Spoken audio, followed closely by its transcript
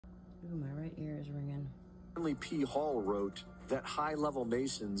Ooh, my right ear is ringing. Stanley P. Hall wrote that high-level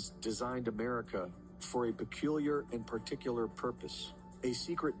Masons designed America for a peculiar and particular purpose, a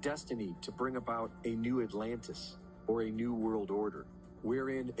secret destiny to bring about a new Atlantis, or a new world order,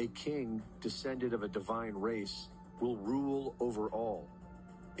 wherein a king descended of a divine race will rule over all.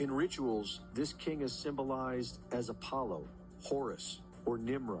 In rituals, this king is symbolized as Apollo, Horus, or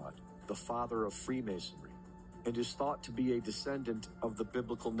Nimrod, the father of Freemasonry, and is thought to be a descendant of the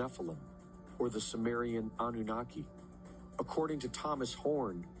biblical Nephilim, or the Sumerian Anunnaki. According to Thomas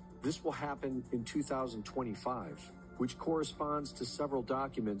Horn, this will happen in 2025, which corresponds to several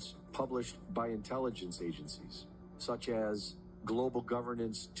documents published by intelligence agencies, such as Global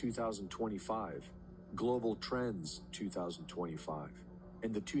Governance 2025, Global Trends 2025,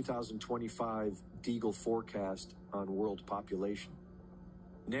 and the 2025 Deagle Forecast on World Population.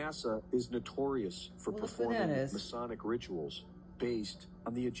 NASA is notorious for performing Masonic rituals based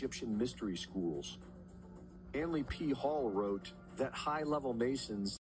on the Egyptian mystery schools. Stanley P. Hall wrote that high-level Masons